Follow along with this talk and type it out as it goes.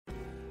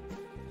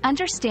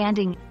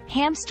Understanding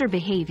Hamster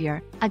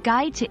Behavior, a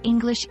Guide to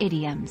English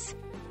Idioms.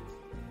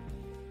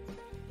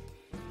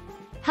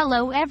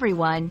 Hello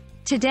everyone!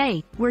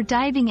 Today, we're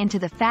diving into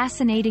the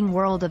fascinating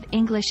world of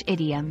English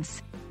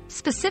idioms.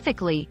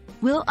 Specifically,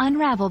 we'll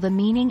unravel the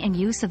meaning and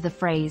use of the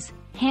phrase,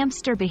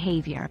 hamster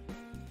behavior.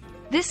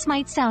 This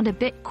might sound a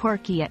bit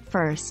quirky at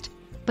first,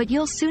 but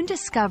you'll soon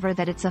discover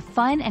that it's a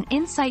fun and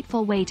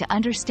insightful way to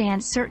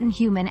understand certain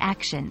human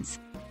actions.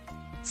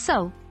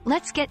 So,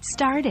 let's get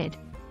started.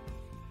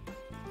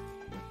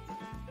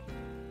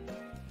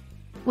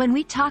 When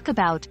we talk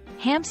about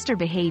hamster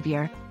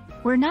behavior,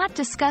 we're not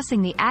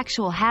discussing the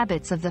actual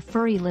habits of the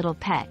furry little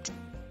pet.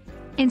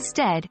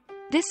 Instead,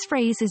 this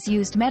phrase is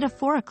used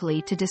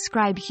metaphorically to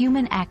describe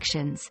human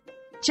actions.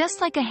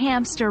 Just like a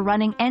hamster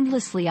running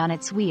endlessly on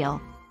its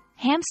wheel,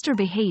 hamster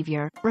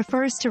behavior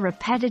refers to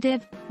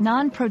repetitive,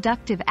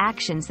 non-productive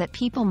actions that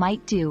people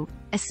might do,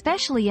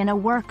 especially in a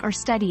work or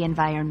study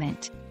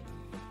environment.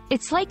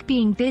 It's like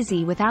being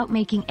busy without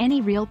making any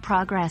real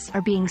progress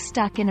or being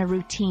stuck in a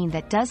routine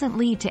that doesn't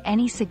lead to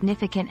any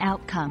significant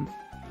outcome.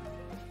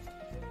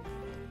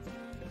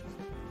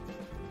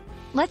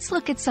 Let's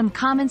look at some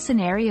common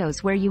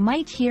scenarios where you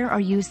might hear or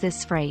use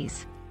this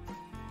phrase.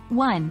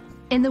 1.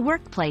 In the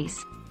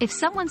workplace, if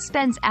someone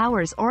spends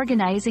hours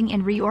organizing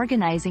and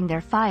reorganizing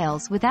their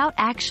files without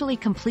actually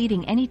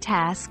completing any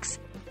tasks,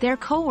 their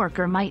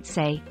coworker might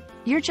say,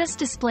 "You're just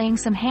displaying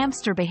some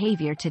hamster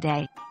behavior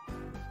today."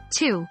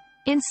 2.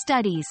 In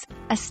studies,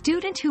 a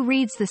student who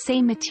reads the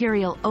same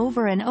material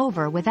over and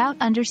over without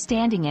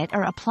understanding it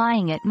or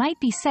applying it might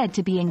be said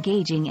to be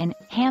engaging in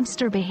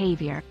hamster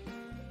behavior.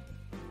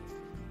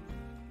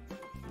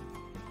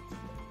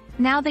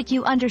 Now that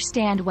you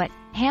understand what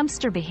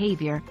hamster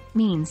behavior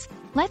means,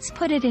 let's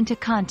put it into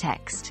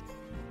context.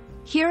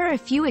 Here are a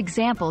few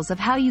examples of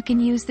how you can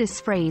use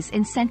this phrase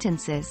in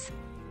sentences.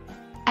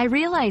 I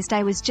realized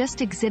I was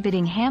just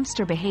exhibiting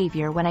hamster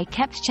behavior when I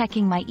kept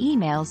checking my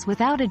emails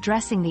without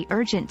addressing the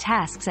urgent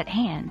tasks at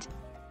hand.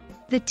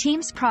 The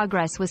team's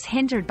progress was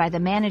hindered by the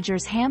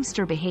manager's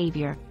hamster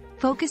behavior,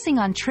 focusing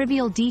on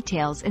trivial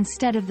details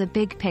instead of the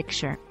big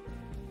picture.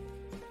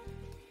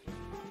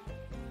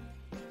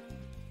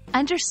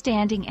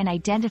 Understanding and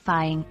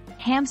identifying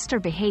hamster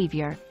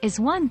behavior is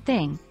one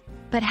thing,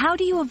 but how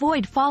do you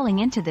avoid falling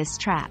into this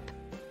trap?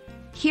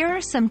 Here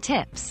are some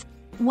tips.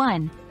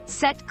 1.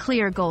 Set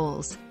clear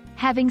goals.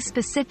 Having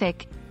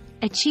specific,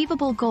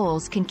 achievable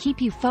goals can keep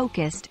you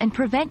focused and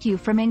prevent you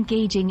from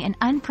engaging in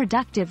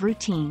unproductive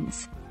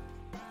routines.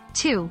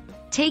 2.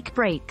 Take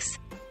breaks.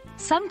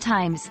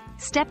 Sometimes,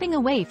 stepping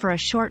away for a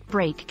short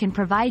break can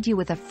provide you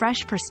with a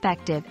fresh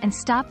perspective and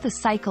stop the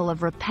cycle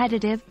of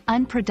repetitive,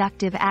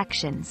 unproductive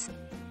actions.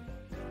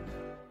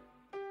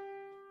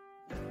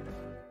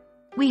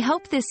 We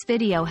hope this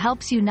video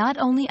helps you not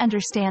only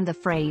understand the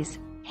phrase,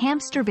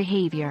 hamster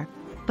behavior,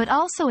 but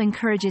also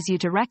encourages you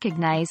to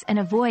recognize and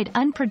avoid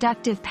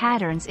unproductive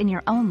patterns in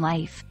your own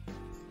life.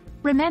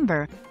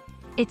 Remember,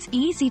 it's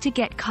easy to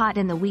get caught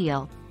in the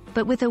wheel,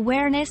 but with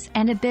awareness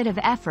and a bit of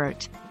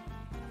effort,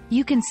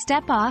 you can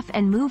step off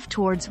and move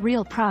towards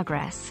real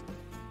progress.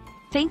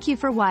 Thank you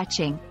for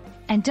watching,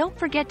 and don't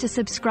forget to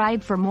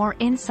subscribe for more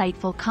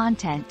insightful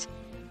content.